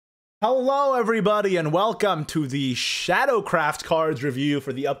Hello everybody and welcome to the Shadowcraft cards review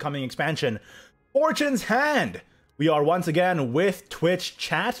for the upcoming expansion, Fortune's Hand. We are once again with Twitch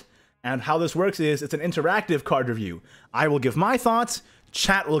chat, and how this works is it's an interactive card review. I will give my thoughts,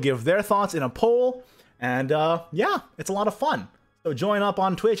 chat will give their thoughts in a poll, and yeah, it's a lot of fun. So join up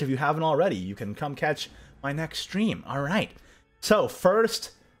on Twitch if you haven't already. You can come catch my next stream. Alright, so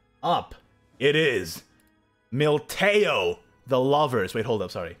first up, it is Milteo the Lovers. Wait, hold up,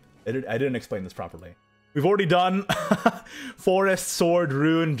 sorry. I didn't explain this properly. We've already done Forest, Sword,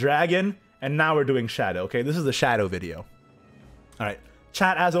 Rune, Dragon, and now we're doing Shadow, okay? This is the Shadow video. Alright,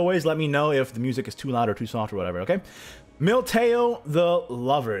 chat, as always, let me know if the music is too loud or too soft or whatever, okay? Milteo the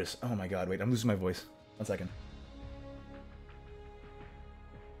Lovers. Oh my god, wait, I'm losing my voice. 1 second.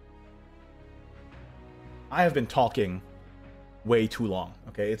 I have been talking way too long,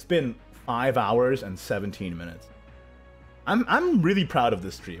 okay? It's been 5 hours and 17 minutes. I'm really proud of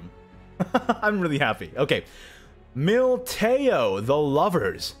this stream. I'm really happy. Okay. Milteo the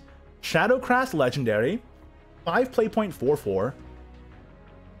Lovers. Shadowcraft Legendary. 5 play point 4/4.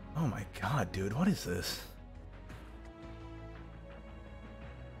 Oh my god, dude. What is this?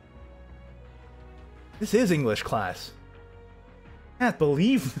 This is English class. I can't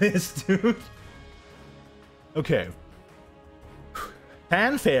believe this, dude. Okay.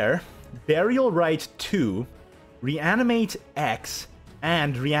 Fanfare, Burial Rite 2, Reanimate X,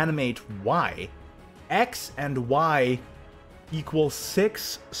 and Reanimate Y. X and Y equal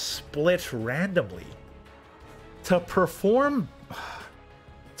 6 split randomly. To perform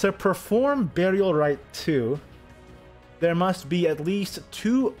Burial Rite 2, there must be at least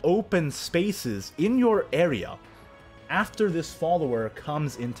 2 open spaces in your area after this follower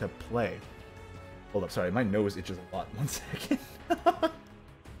comes into play. Hold up, sorry, my nose itches a lot. 1 second.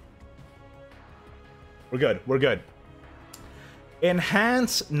 We're good, we're good.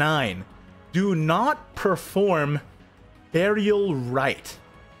 Enhance 9. Do not perform Burial Rite.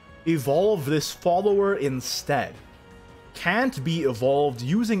 Evolve this follower instead. Can't be evolved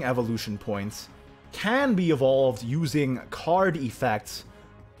using evolution points. Can be evolved using card effects.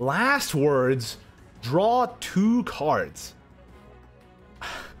 Last words, draw 2 cards.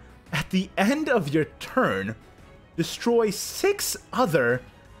 At the end of your turn, destroy 6 other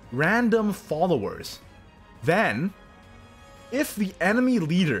random followers. Then, if the enemy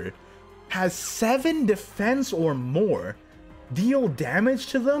leader has 7 defense or more, deal damage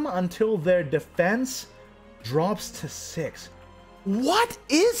to them until their defense drops to 6. What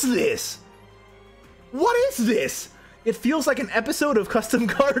is this? What is this? It feels like an episode of Custom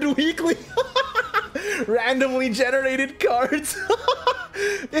Card Weekly. Randomly generated cards.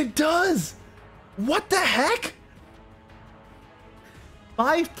 It does. What the heck?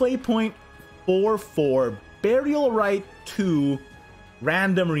 5 play point 4/4. Burial Rite 2,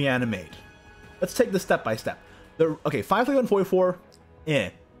 Random Reanimate. Let's take this step by step. Okay, 5 play point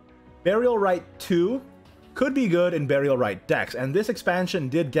 4/4, Burial Rite 2 could be good in Burial Rite decks, and this expansion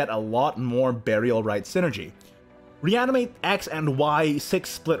did get a lot more Burial Rite synergy. Reanimate X and Y 6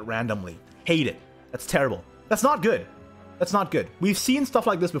 split randomly. Hate it. That's terrible. That's not good. That's not good. We've seen stuff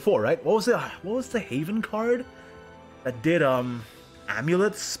like this before, right? What was the Haven card that did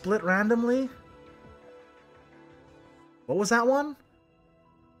Amulets split randomly? What was that one?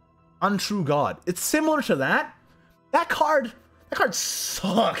 Untrue God. It's similar to that. That card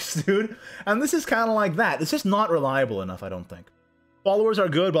sucks, dude. And this is kind of like that. It's just not reliable enough, I don't think. Followers are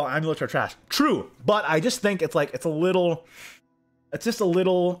good, while amulets are trash. True, but I just think it's just a little,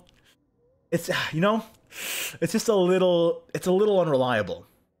 you know, it's a little unreliable.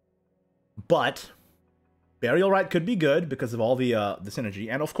 But Burial Rite could be good because of all the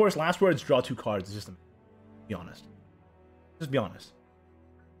synergy. And of course, last words, draw 2 cards. It's just, be honest. Just be honest.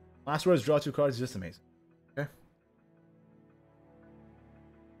 Last words, draw 2 cards is just amazing. Okay?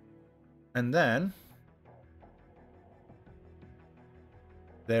 And then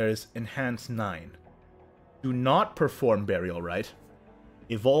there's Enhance 9. Do not perform Burial Rite.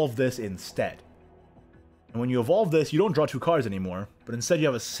 Evolve this instead. And when you evolve this, you don't draw 2 cards anymore, but instead you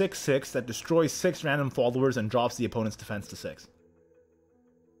have a 6/6 that destroys 6 random followers and drops the opponent's defense to 6.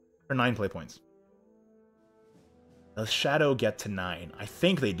 For 9 play points. Does Shadow get to 9? I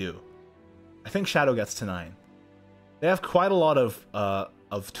think they do. I think Shadow gets to 9. They have quite a lot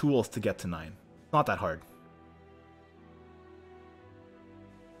of tools to get to 9. Not that hard.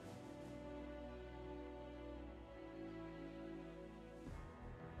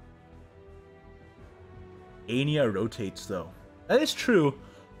 Ania rotates though. That is true,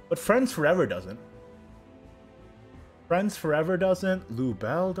 but Friends Forever doesn't. Friends Forever doesn't. Lou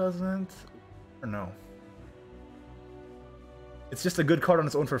Bell doesn't. Or no. It's just a good card on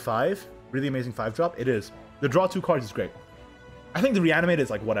its own for 5. Really amazing 5-drop. It is. The draw 2 cards is great. I think the reanimate is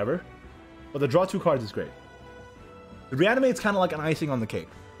like whatever, but the draw 2 cards is great. The reanimate's kind of like an icing on the cake.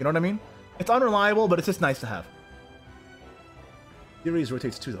 You know what I mean? It's unreliable, but it's just nice to have. Theories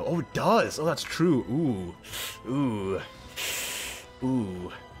rotates too, though. Oh, it does. Oh, that's true. Ooh. Ooh.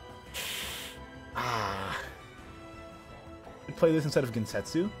 Ooh. Ah. Could play this instead of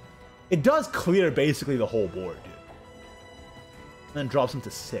Gensetsu. It does clear basically the whole board, dude. And then drops him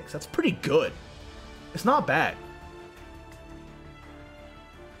to 6. That's pretty good. It's not bad.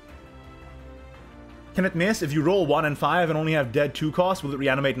 Can it miss? If you roll 1 and 5 and only have dead 2 costs, will it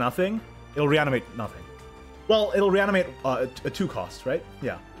reanimate nothing? It'll reanimate nothing. Well, it'll reanimate a 2 cost, right?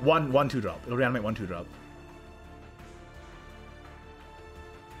 Yeah. 1 2-drop. It'll reanimate 1 2-drop.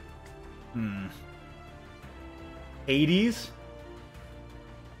 Hades?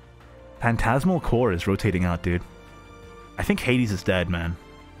 Phantasmal Core is rotating out, dude. I think Hades is dead, man.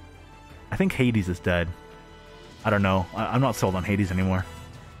 I think Hades is dead. I don't know. I'm not sold on Hades anymore.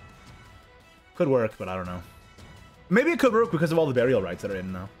 Could work, but I don't know. Maybe it could work because of all the burial rites that are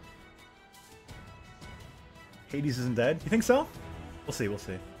in now. Hades isn't dead? You think so? We'll see, we'll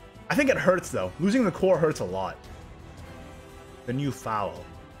see. I think it hurts, though. Losing the core hurts a lot. The new foul.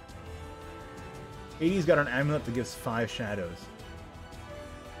 Hades got an amulet that gives 5 shadows.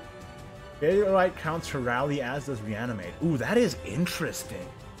 Burial rite counts for rally, as does reanimate. Ooh, that is interesting.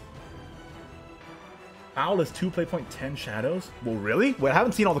 Foul is 2 play point 10 shadows? Well, really? Wait, I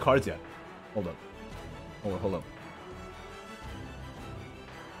haven't seen all the cards yet. Hold up. Hold up.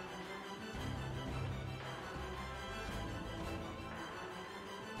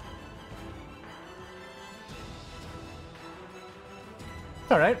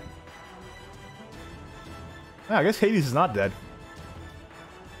 Alright. Yeah, I guess Hades is not dead.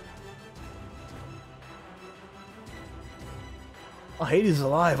 Oh, Hades is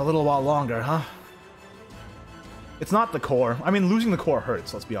alive a little while longer, huh? It's not the core. I mean, losing the core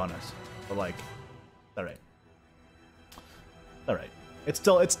hurts, let's be honest. But like, alright. Alright. It's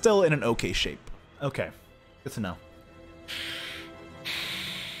still in an okay shape. Okay. Good to know.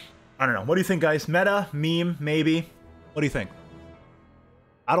 I don't know. What do you think, guys? Meta? Meme? Maybe? What do you think?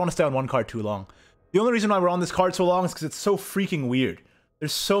 I don't want to stay on one card too long. The only reason why we're on this card so long is because it's so freaking weird.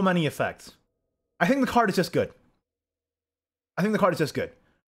 There's so many effects. I think the card is just good. I think the card is just good.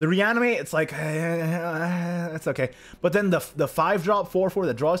 The reanimate, it's like, it's okay. But then the 5-drop 4/4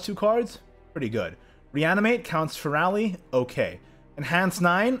 that draws 2 cards, pretty good. Reanimate counts for rally, okay. Enhance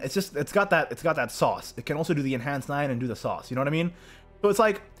 9, it's got that sauce. It can also do the enhance 9 and do the sauce. You know what I mean? So it's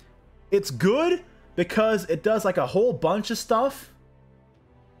like, it's good because it does like a whole bunch of stuff.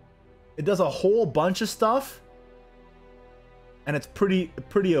 It does a whole bunch of stuff, and it's pretty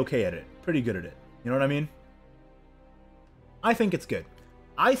okay at it. Pretty good at it. You know what I mean? I think it's good.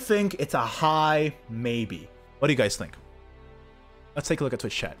 I think it's a high maybe. What do you guys think? Let's take a look at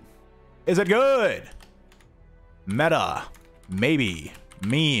Twitch chat. Is it good? Meta. Maybe.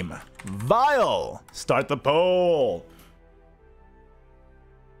 Meme. Vile. Start the poll.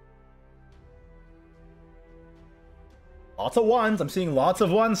 Lots of 1s. I'm seeing lots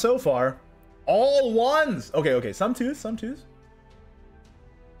of 1s so far. All 1s. Okay. Some 2s. Some 2s.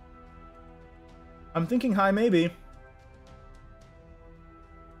 I'm thinking high maybe.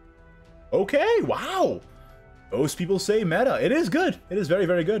 Okay, wow. Most people say meta. It is good. It is very,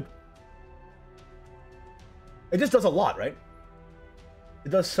 very good. It just does a lot, right? It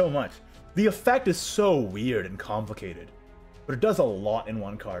does so much. The effect is so weird and complicated, but it does a lot in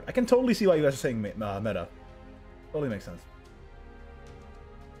one card. I can totally see why you guys are saying meta. Totally makes sense.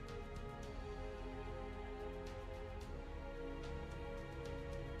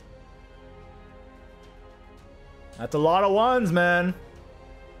 That's a lot of 1s, man.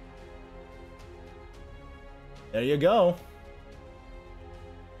 There you go.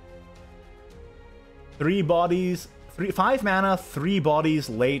 3 bodies, 5 mana, 3 bodies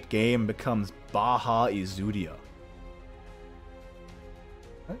late game becomes Baja Izudia.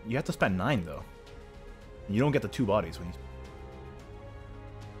 You have to spend 9 though. You don't get the 2 bodies when you.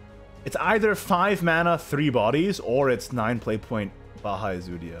 It's either 5 mana, 3 bodies, or it's 9 play point Baja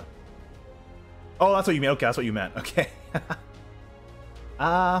Izudia. Oh, that's what you mean. Okay, that's what you meant. Okay.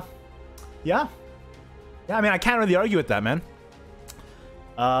 Yeah. Yeah, I mean, I can't really argue with that, man.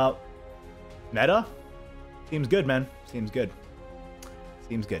 Meta? Seems good, man. Seems good.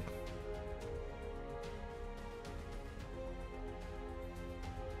 Seems good.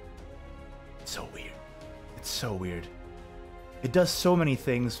 It's so weird. It's so weird. It does so many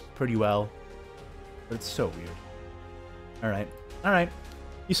things pretty well, but it's so weird. Alright. Alright.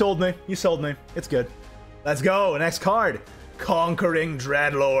 You sold me. You sold me. It's good. Let's go. Next card. Conquering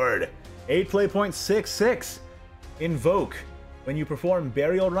Dreadlord. 8 play point 6/6. Invoke. When you perform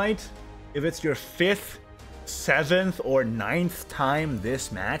Burial Rite, if it's your 5th, 7th, or 9th time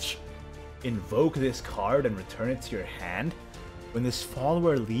this match, invoke this card and return it to your hand. When this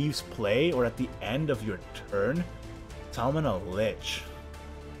follower leaves play or at the end of your turn, summon a Lich.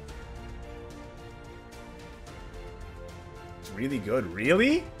 It's really good.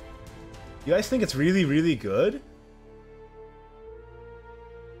 Really? You guys think it's really, really good?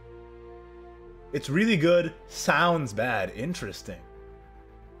 It's really good. Sounds bad. Interesting.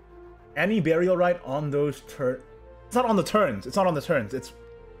 Any Burial Rite on those turns. It's not on the turns. It's not on the turns. It's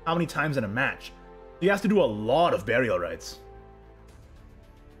how many times in a match. You have to do a lot of Burial Rites.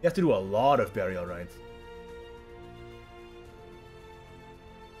 You have to do a lot of Burial Rites.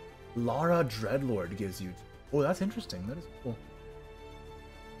 Lara Dreadlord gives you... Oh, that's interesting. That is cool.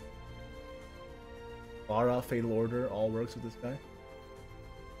 Lara, Fatal Order, all works with this guy.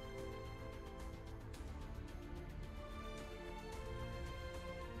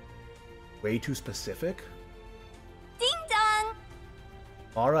 Way too specific? Ding dong!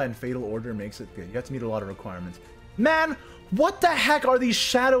 Lara and Fatal Order makes it good. You have to meet a lot of requirements. Man, what the heck are these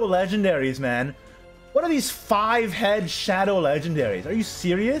Shadow Legendaries, man? What are these 5-head Shadow Legendaries? Are you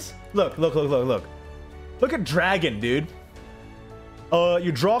serious? Look, look, look, look, look. Look at Dragon, dude.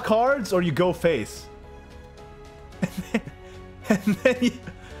 You draw cards or you go face. And then you...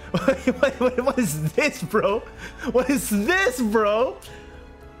 What is this, bro? What is this, bro?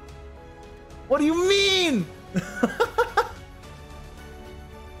 What do you mean?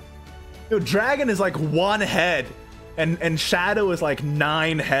 Yo, Dragon is like 1 head. And Shadow is like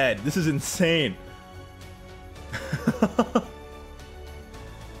 9 head. This is insane.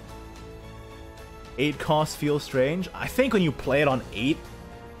 8 cost feels strange. I think when you play it on 8,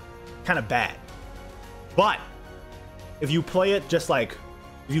 kind of bad. But if you play it just like,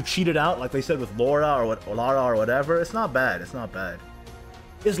 if you cheat it out, like they said with Lara or whatever, it's not bad. It's not bad.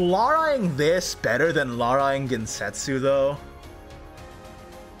 Is Laraing this better than Laraing Gensetsu though?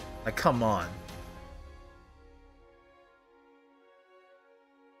 Like, come on.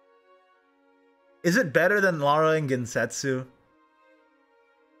 Is it better than Laraing Gensetsu?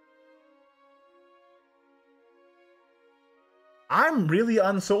 I'm really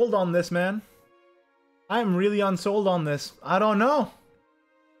unsold on this, man. I'm really unsold on this. I don't know.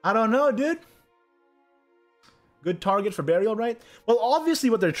 I don't know, dude. Good target for Burial Rite? Well, obviously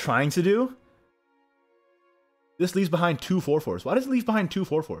what they're trying to do... This leaves behind 2 4/4s. Why does it leave behind 2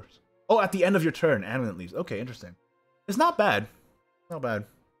 4/4s? Oh, at the end of your turn, and when it leaves. Okay, interesting. It's not bad. Not bad.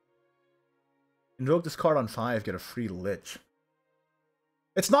 Invoke this card on 5, get a free Lich.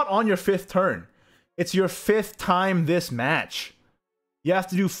 It's not on your 5th turn. It's your 5th time this match. You have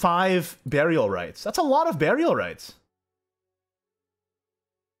to do 5 Burial Rites. That's a lot of Burial Rites.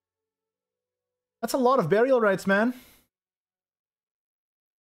 That's a lot of Burial Rites, man.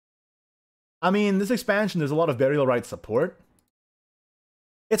 I mean, this expansion, there's a lot of Burial Rite support.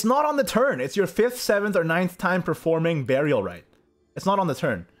 It's not on the turn. It's your 5th, 7th, or 9th time performing Burial Rite. It's not on the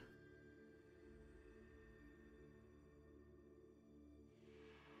turn.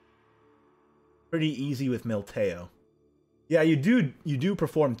 Pretty easy with Milteo. Yeah, you do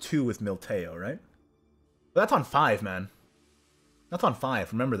perform 2 with Milteo, right? But that's on 5, man. That's on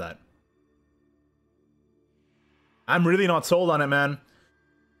 5, remember that. I'm really not sold on it, man.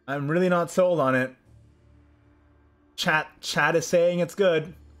 I'm really not sold on it. Chat is saying it's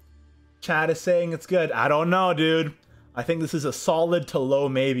good. Chat is saying it's good. I don't know, dude. I think this is a solid to low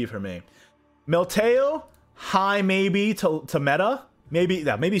maybe for me. Milteo, high maybe to meta. Maybe,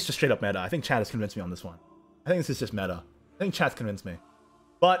 yeah, maybe it's just straight up meta. I think chat has convinced me on this one. I think this is just meta. I think chat's convinced me.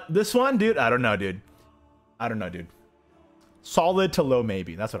 But this one, dude, I don't know, dude. I don't know, dude. Solid to low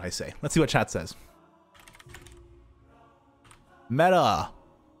maybe. That's what I say. Let's see what chat says. Meta.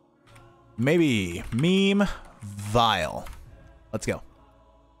 Maybe. Meme. Vile. Let's go.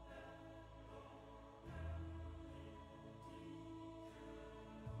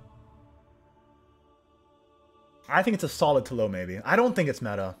 I think it's a solid to low maybe. I don't think it's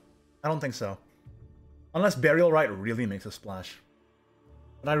meta. I don't think so. Unless Burial Rite really makes a splash.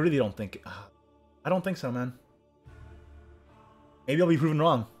 But I really don't think... I don't think so, man. Maybe I'll be proven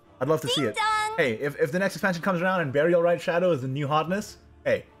wrong. I'd love to see it. Hey, if the next expansion comes around and Burial Rite Shadow is the new hotness,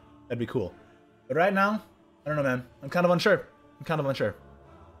 hey, that'd be cool. But right now, I don't know, man. I'm kind of unsure. I'm kind of unsure.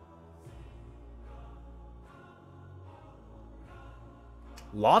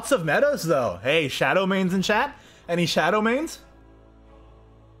 Lots of metas, though. Hey, Shadow mains in chat? Any Shadow mains?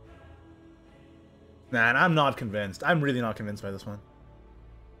 Man, I'm not convinced. I'm really not convinced by this one.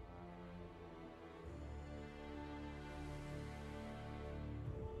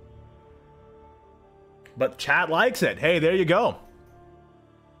 But chat likes it. Hey, there you go.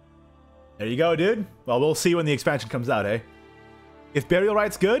 There you go, dude. Well, we'll see when the expansion comes out, eh? If Burial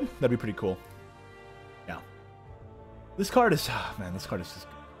Rite's good, that'd be pretty cool. Yeah. This card is... Oh, man, this card is just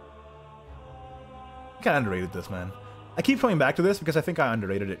good. I kind of underrated this, man. I keep coming back to this because I think I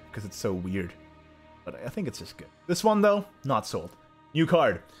underrated it because it's so weird. But I think it's just good. This one, though, not sold. New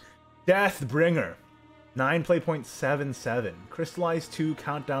card. Deathbringer. 9 play point 7/7. Crystallize 2,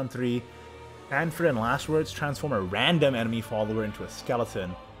 countdown 3. Fanfare and Last Words transform a random enemy follower into a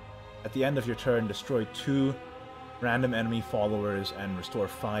skeleton. At the end of your turn, destroy 2 random enemy followers and restore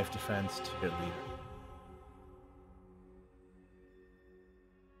 5 defense to your leader.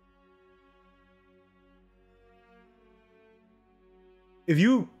 If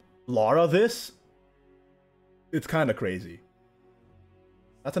you Lara this, it's kind of crazy.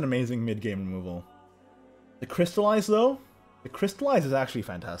 That's an amazing mid-game removal. The Crystallize, though, the Crystallize is actually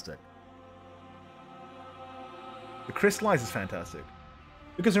fantastic. The Crystallize is fantastic.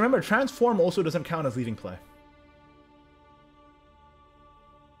 Because remember, Transform also doesn't count as leaving play.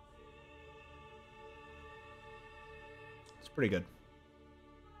 It's pretty good.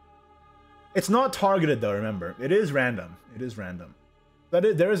 It's not targeted, though, remember. It is random. It is random.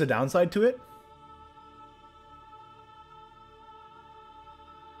 But there is a downside to it.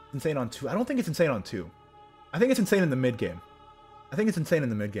 Insane on 2. I don't think it's insane on 2. I think it's insane in the mid-game. I think it's insane in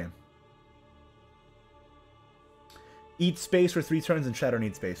the mid-game. Eat space for 3 turns and Shadow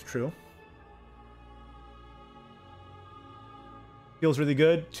needs space. True. Feels really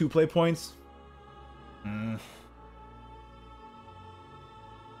good. 2 play points.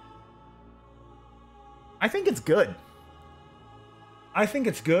 I think it's good. I think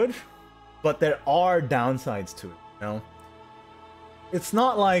it's good, but there are downsides to it, you know? It's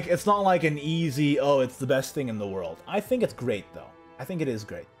not like an easy, oh, it's the best thing in the world. I think it's great, though. I think it is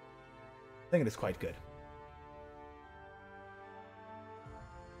great. I think it is quite good.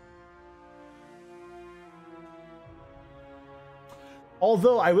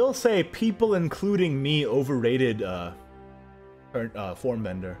 Although, I will say, people including me overrated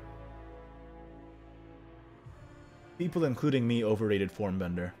Formbender. People including me overrated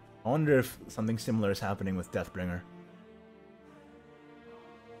Formbender. I wonder if something similar is happening with Deathbringer.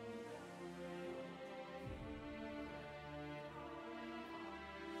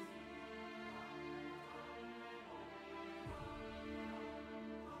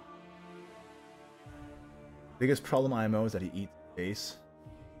 Biggest problem IMO is that he eats space.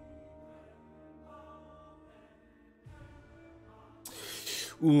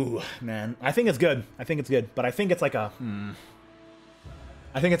 Ooh, man. I think it's good. I think it's good. But I think it's like a...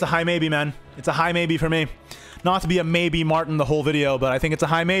 I think it's a high maybe, man. It's a high maybe for me. Not to be a maybe Martin the whole video, but I think it's a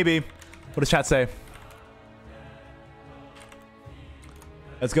high maybe. What does chat say?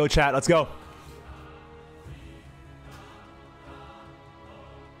 Let's go, chat. Let's go.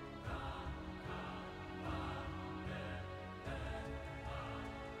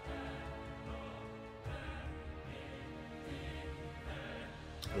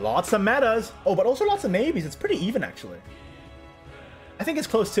 Lots of metas. Oh, but also lots of maybes. It's pretty even, actually. I think it's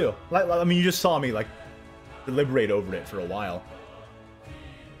close, too. I mean, you just saw me, like, deliberate over it for a while.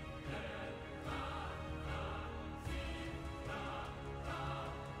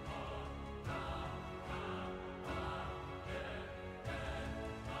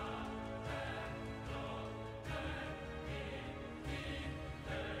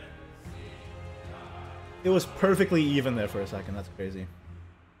 It was perfectly even there for a second. That's crazy.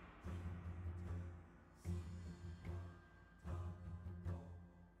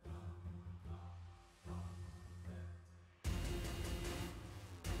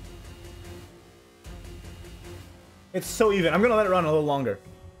 It's so even. I'm gonna let it run a little longer.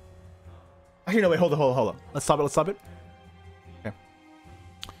 Actually, no, wait, hold on. Let's stop it. Okay.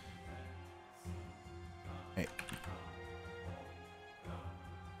 Hey.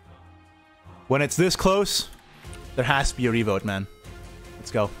 When it's this close, there has to be a revote, man.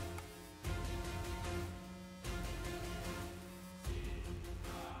 Let's go.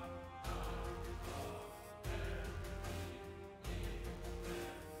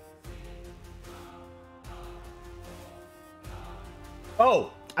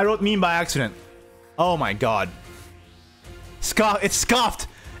 Oh, I wrote meme by accident. Oh my god. It's scuffed.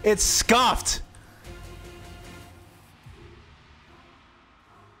 It's scuffed.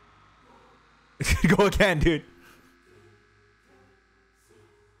 Go again, dude.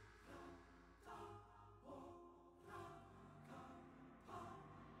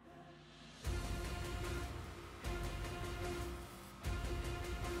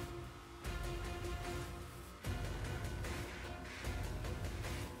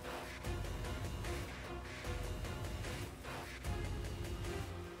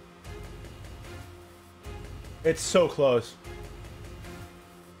 It's so close.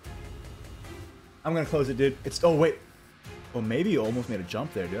 I'm gonna close it, dude. It's... Oh, wait. Oh, maybe you almost made a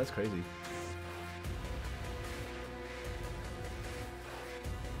jump there, dude. That's crazy.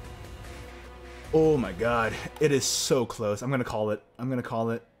 Oh my god. It is so close. I'm gonna call it. I'm gonna call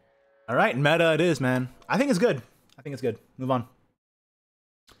it. Alright, meta it is, man. I think it's good. I think it's good. Move on.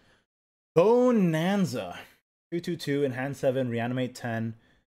 Bonanza. 2/2/2 in hand 7, reanimate 10.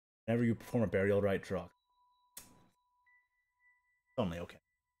 Whenever you perform a burial rite, draw. It's only okay.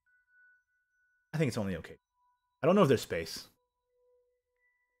 I think it's only okay. I don't know if there's space.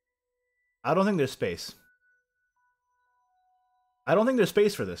 I don't think there's space. I don't think there's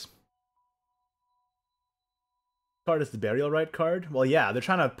space for this. Card is the burial rite card. Well, yeah, they're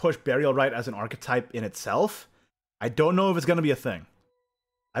trying to push burial rite as an archetype in itself. I don't know if it's going to be a thing.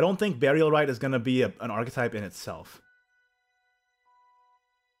 I don't think burial rite is going to be an archetype in itself.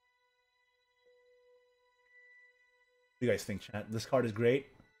 What do you guys think, chat? This card is great.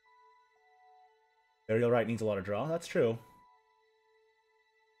 Burial rite needs a lot of draw. That's true.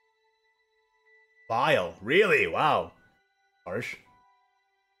 Vile. Really? Wow. Harsh.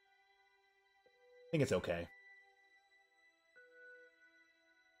 I think it's okay.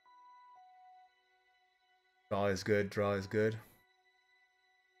 Draw is good. Draw is good.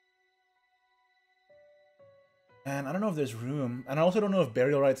 And I don't know if there's room. And I also don't know if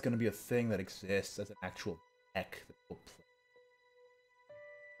burial rite's going to be a thing that exists as an actual deck that we'll play.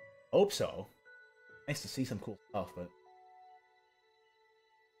 Hope so. Nice to see some cool stuff, but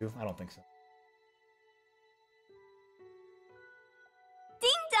I don't think so. Ding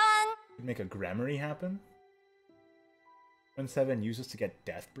dong! Could make a Grammary happen. 7 uses to get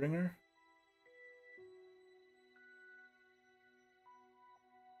Deathbringer.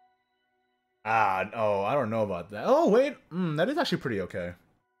 Oh, I don't know about that. Oh, wait. That is actually pretty okay.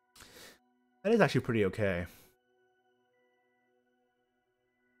 That is actually pretty okay.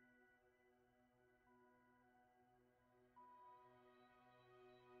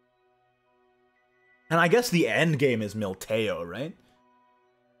 And I guess the end game is Milteo, right?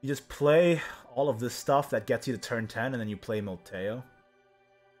 You just play all of this stuff that gets you to turn 10, and then you play Milteo.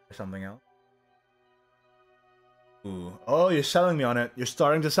 Or something else. Ooh. Oh, you're selling me on it. You're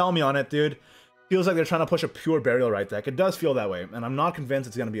starting to sell me on it, dude. Feels like they're trying to push a pure burial rite deck. It does feel that way, and I'm not convinced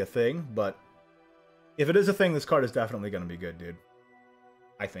it's going to be a thing, but if it is a thing, this card is definitely going to be good, dude.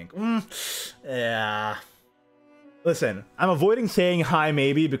 I think. Yeah. Listen, I'm avoiding saying high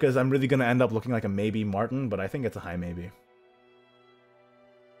maybe because I'm really going to end up looking like a maybe Martin, but I think it's a high maybe.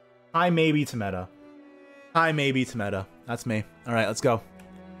 High maybe to meta. High maybe to meta. That's me. Alright, let's go.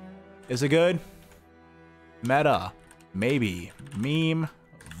 Is it good? Meta. Maybe. Meme.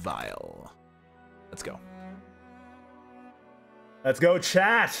 Vile. Let's go. Let's go,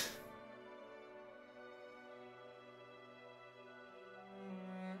 chat!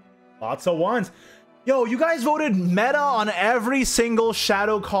 Lots of ones. Yo, you guys voted meta on every single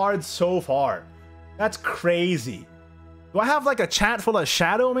shadow card so far. That's crazy. Do I have like a chat full of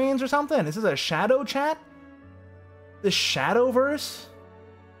shadow mains or something? Is this a shadow chat? The Shadowverse?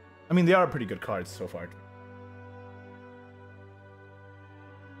 I mean, they are pretty good cards so far.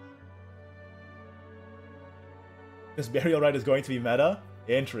 This burial rite is going to be meta?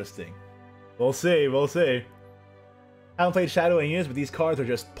 Interesting. We'll see, we'll see. I haven't played Shadow in years, but these cards are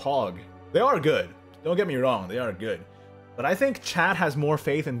just pog. They are good. Don't get me wrong, they are good. But I think chat has more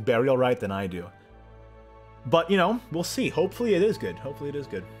faith in burial rite than I do. But, you know, we'll see. Hopefully it is good. Hopefully it is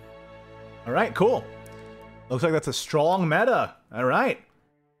good. Alright, cool. Looks like that's a strong meta. Alright.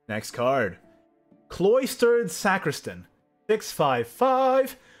 Next card. Cloistered Sacristan.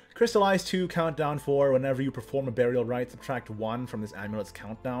 6/5/5. Crystallize 2, countdown 4. Whenever you perform a burial rite, subtract 1 from this amulet's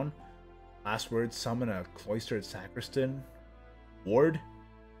countdown. Last word, summon a Cloistered Sacristan. Ward.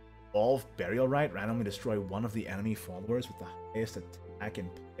 Evolve burial rite. Randomly destroy one of the enemy followers with the highest attack in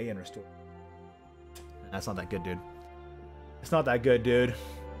play and restore. That's not that good, dude. It's not that good, dude.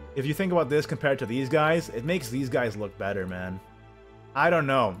 If you think about this compared to these guys, it makes these guys look better, man. I don't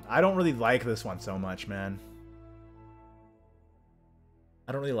know. I don't really like this one so much, man.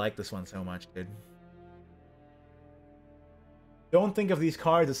 I don't really like this one so much, dude. Don't think of these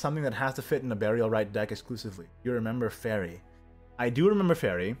cards as something that has to fit in a burial rite deck exclusively. You remember Fairy. I do remember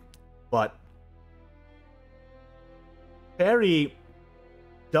Fairy, but Fairy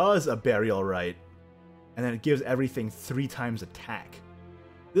does a burial rite, and then it gives everything 3 times attack.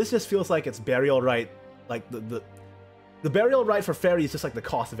 This just feels like it's burial rite, like the burial rite for Fairy is just like the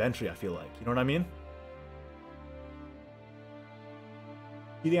cost of entry, I feel like. You know what I mean?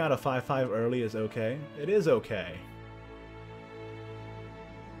 Eating out a 5/5 early is okay. It is okay.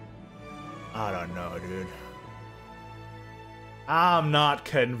 I don't know, dude. I'm not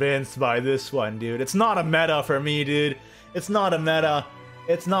convinced by this one, dude. It's not a meta for me, dude. It's not a meta.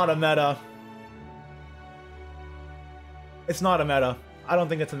 It's not a meta. It's not a meta. I don't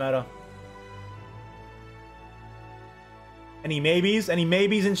think it's a meta. Any maybes? Any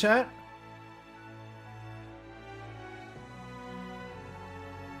maybes in chat?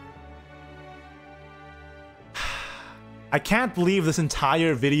 I can't believe this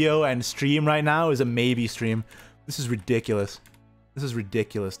entire video and stream right now is a maybe stream. This is ridiculous. This is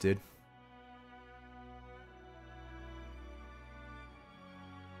ridiculous, dude.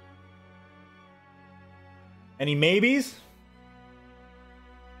 Any maybes?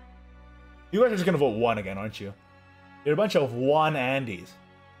 You guys are just gonna vote one again, aren't you? You're a bunch of one Andys.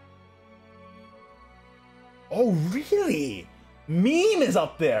 Oh, really? Meme is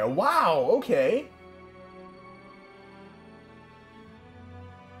up there. Wow, okay.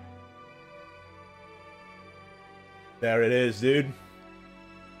 There it is, dude.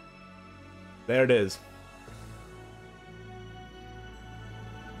 There it is.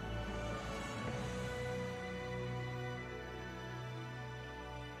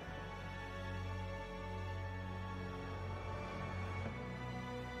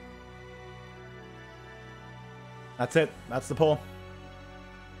 That's it. That's the poll.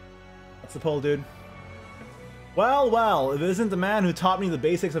 That's the poll, dude. Well, well, if it isn't the man who taught me the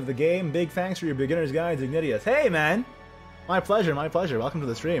basics of the game, big thanks for your beginner's guide, Ignideus. Hey, man! My pleasure, my pleasure. Welcome to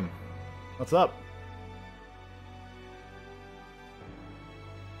the stream. What's up?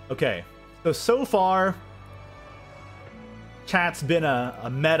 Okay, so far, chat's been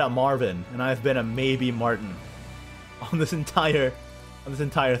a meta Marvin, and I've been a maybe Martin on this entire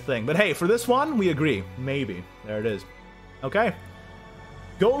thing. But hey, for this one, we agree. Maybe. There it is. Okay.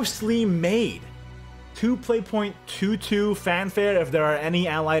 Ghostly Maid. 2 play point 2/2 fanfare. If there are any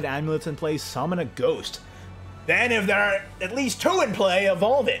allied amulets in play, summon a ghost. Then if there are at least 2 in play,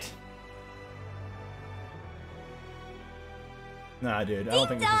 evolve it. Nah, dude, I don't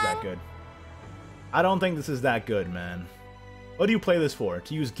think this is that good. I don't think this is that good, man. What do you play this for?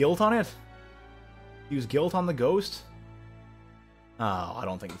 To use guilt on it? Use guilt on the ghost? Oh, I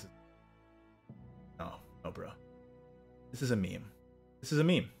don't think this is... No, no, bro. This is a meme. This is a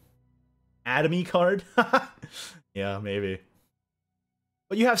meme. Atomy card? Yeah, maybe.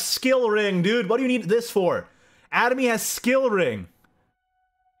 But you have skill ring, dude. What do you need this for? Atomy has skill ring.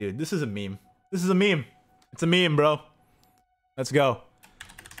 Dude, this is a meme. This is a meme. It's a meme, bro. Let's go.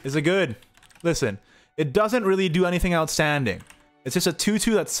 Is it good? Listen, it doesn't really do anything outstanding. It's just a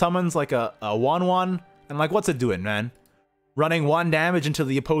 2/2 that summons like a 1/1. And like, what's it doing, man? Running 1 damage into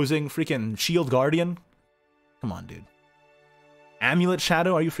the opposing freaking shield guardian? Come on, dude. Amulet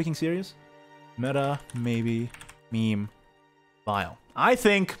Shadow? Are you freaking serious? Meta, maybe, meme, vile. I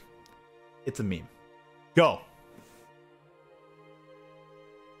think it's a meme. Go.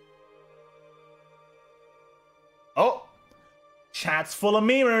 Oh! Chat's full of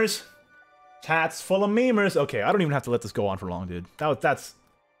memers. Chat's full of memers. Okay, I don't even have to let this go on for long, dude. That's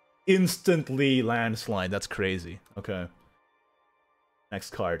instantly landslide. That's crazy. Okay.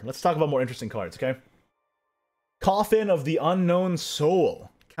 Next card. Let's talk about more interesting cards, okay? Coffin of the Unknown Soul.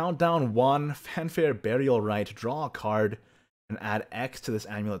 Countdown 1, Fanfare Burial Rite. Draw a card and add X to this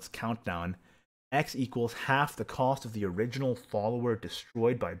amulet's countdown. X equals half the cost of the original follower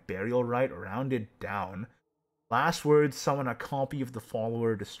destroyed by Burial Rite, rounded down. Last words, summon a copy of the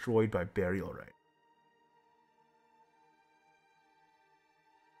follower destroyed by Burial Rite.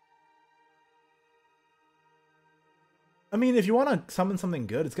 I mean, if you want to summon something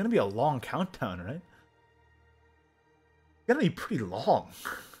good, it's going to be a long countdown, right? It's going to be pretty long.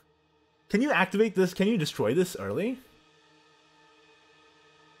 Can you activate this? Can you destroy this early?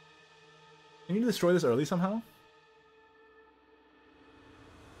 Can you destroy this early somehow?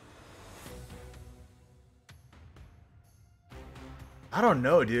 I don't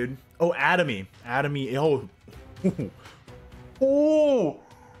know, dude. Oh, Atomy. Atomy. Oh. Oh.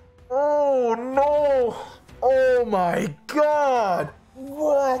 Oh, no. Oh, my God.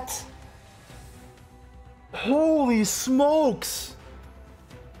 What? Holy smokes.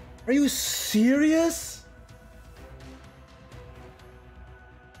 Are you serious?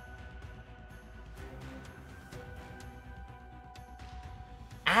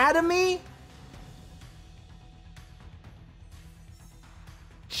 Atomy?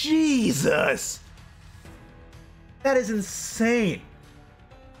 Jesus! That is insane.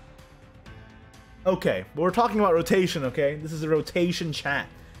 Okay, but we're talking about rotation, okay? This is a rotation chat.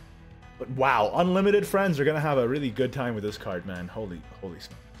 But wow, unlimited friends are gonna have a really good time with this card, man. Holy smokes.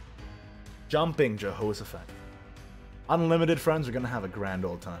 Jumping Jehoshaphat. Unlimited friends are gonna have a grand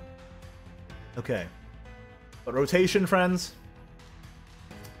old time. Okay. But rotation friends,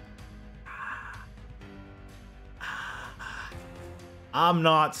 I'm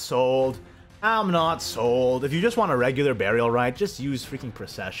not sold. I'm not sold. If you just want a regular burial rite, just use freaking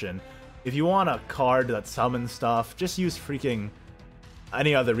procession. If you want a card that summons stuff, just use freaking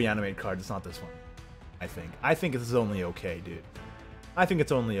any other reanimate card. It's not this one. I think this is only okay, dude. I think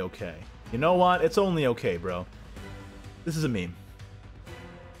it's only okay. You know what? It's only okay, bro. This is a meme.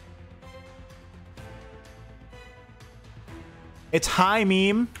 It's high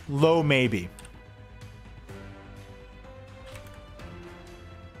meme, low maybe.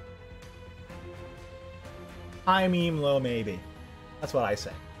 High meme, low maybe. That's what I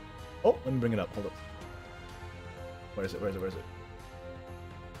say. Oh, let me bring it up. Hold up. Where is it? Where is it? Where is it?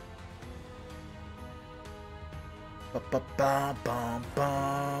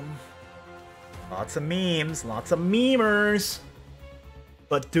 Ba-ba-ba-bum-bum. Lots of memes, lots of memers.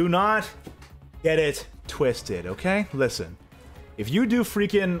 But do not get it twisted, okay? Listen, if you do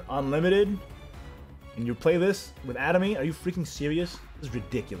freaking unlimited and you play this with Atomy, are you freaking serious? This is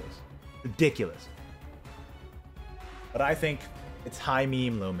ridiculous. Ridiculous. But I think it's high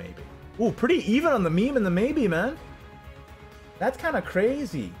meme, low maybe. Ooh, pretty even on the meme and the maybe, man. That's kind of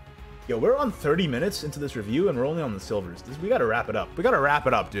crazy. Yo, we're on 30 minutes into this review and we're only on the silvers. We gotta wrap it up. We gotta wrap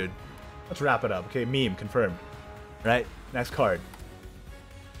it up, dude. Let's wrap it up. Okay, meme, confirmed. Right, next card.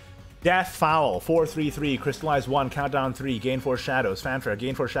 Death Foul, 4/3/3, Crystallize 1, Countdown 3, Gain 4 Shadows, Fanfare,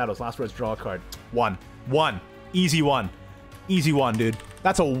 Gain 4 Shadows, Last Words, draw a card. 1. 1. Easy 1. Easy 1, dude.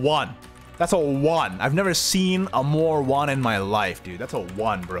 That's a 1. That's a 1. I've never seen a more 1 in my life, dude. That's a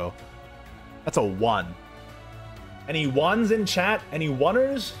 1, bro. That's a 1. Any 1s in chat? Any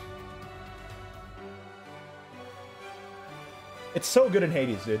 1ers? It's so good in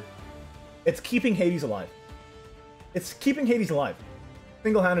Hades, dude. It's keeping Hades alive. It's keeping Hades alive.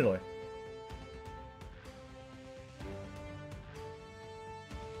 Single-handedly.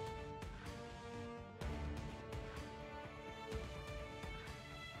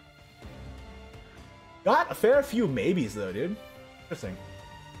 Got a fair few maybes, though, dude. Interesting.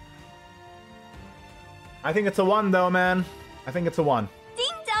 I think it's a 1, though, man. I think it's a 1. Ding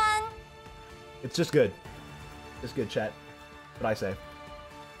dong! It's just good. Just good, chat. What I say.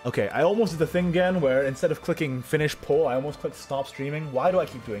 Okay, I almost did the thing again where instead of clicking finish poll, I almost clicked stop streaming. Why do I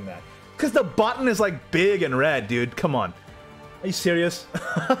keep doing that? Because the button is like big and red, dude. Come on. Are you serious?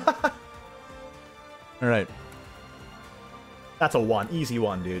 Alright. That's a 1. Easy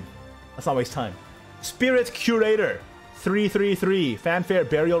 1, dude. Let's not waste time. Spirit Curator. 3/3/3. Fanfare,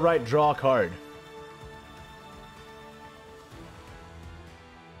 Burial Rite, draw a card.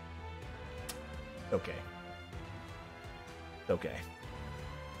 Okay. Okay.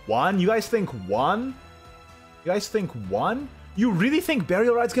 1? You guys think 1? You guys think 1? You really think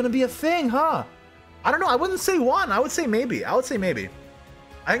Burial Rite's gonna be a thing, huh? I don't know. I wouldn't say 1. I would say maybe. I would say maybe.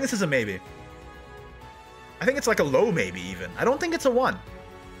 I think this is a maybe. I think it's like a low maybe even. I don't think it's a 1.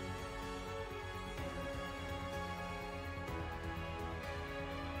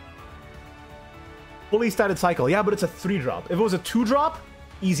 Fully statted cycle. Yeah, but it's a 3-drop. If it was a 2-drop,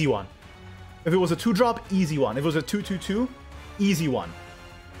 easy 1. If it was a 2-drop, easy 1. If it was a 2/2/2, easy 1.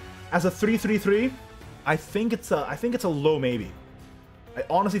 As a 3/3/3, I think it's a low maybe. I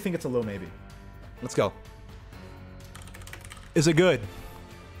honestly think it's a low maybe. Let's go. Is it good?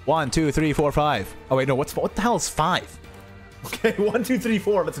 1, 2, 3, 4, 5. Oh wait, no. What the hell is 5? Okay, 1, 2, 3,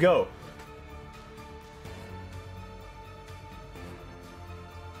 4. Let's go.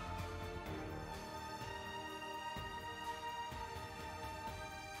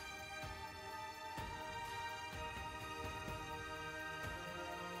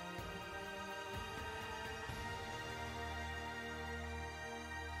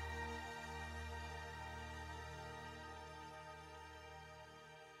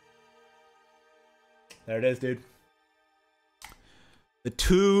 There it is, dude. The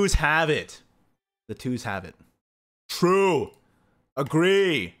 2s have it. The 2s have it. True.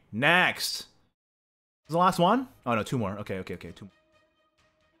 Agree. Next. Was the last one? Oh no, 2 more. Okay, 2 more.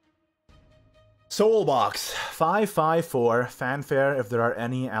 Soulbox. 5/5/4. Fanfare if there are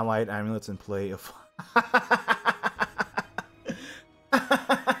any allied amulets in play. Of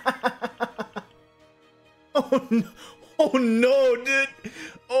oh no. Oh no, dude.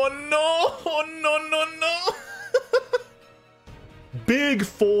 Oh no. Oh no, no, no. Big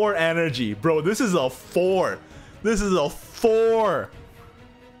 4 energy. Bro, this is a 4. This is a 4.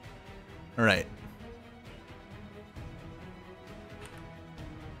 Alright.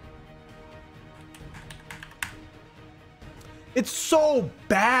 It's so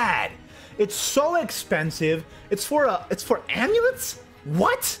bad. It's so expensive. It's for amulets?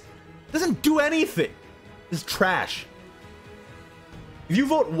 What? It doesn't do anything. It's trash. If you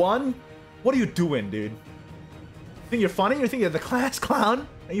vote 1, what are you doing, dude? Think you're funny? You think you're the class clown?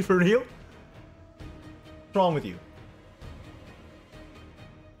 Are you for real? What's wrong with you?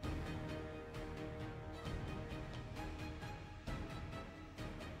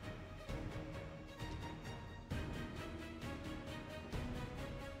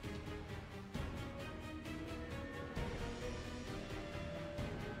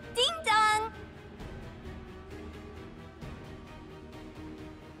 Ding dong!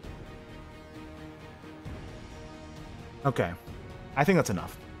 Okay. I think that's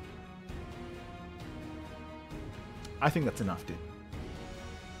enough. I think that's enough, dude.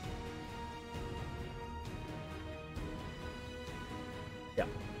 Yeah.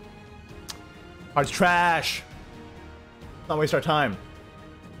 Card's trash. Not waste our time.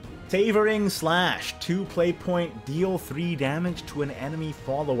 Savoring Slash. 2 play point. Deal 3 damage to an enemy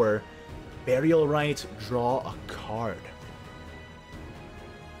follower. Burial Rite. Draw a card.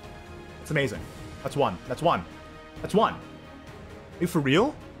 That's amazing. That's one. That's one. That's one. Are you for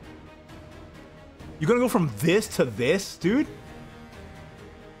real? You're gonna go from this to this, dude?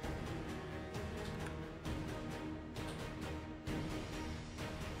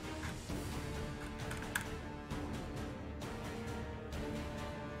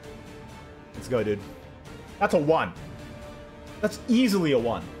 Let's go, dude. That's a 1. That's easily a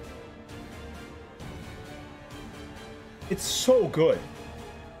 1. It's so good.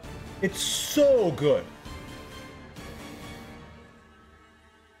 It's so good.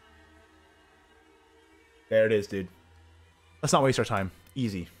 There it is, dude. Let's not waste our time.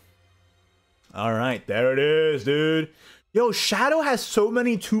 Easy. All right, there it is, dude. Yo, Shadow has so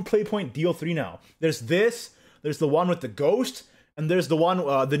many 2 play point deal 3 now. There's this, there's the one with the ghost, and there's the one,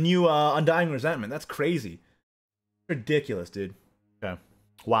 the new Undying Resentment. That's crazy. Ridiculous, dude. Okay.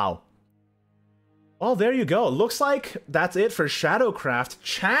 Wow. Well, there you go. Looks like that's it for Shadowcraft.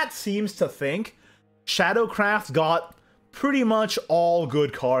 Chat seems to think Shadowcraft got pretty much all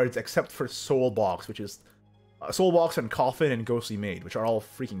good cards except for Soulbox, which is Soulbox and Coffin and Ghostly Maid, which are all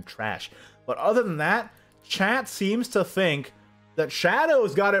freaking trash. But other than that, chat seems to think that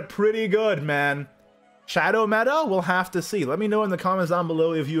Shadow's got it pretty good, man. Shadow meta? We'll have to see. Let me know in the comments down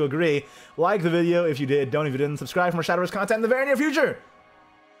below if you agree. Like the video if you did. Don't if you didn't. Subscribe for more Shadowverse content in the very near future.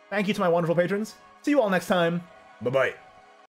 Thank you to my wonderful patrons. See you all next time. Bye-bye.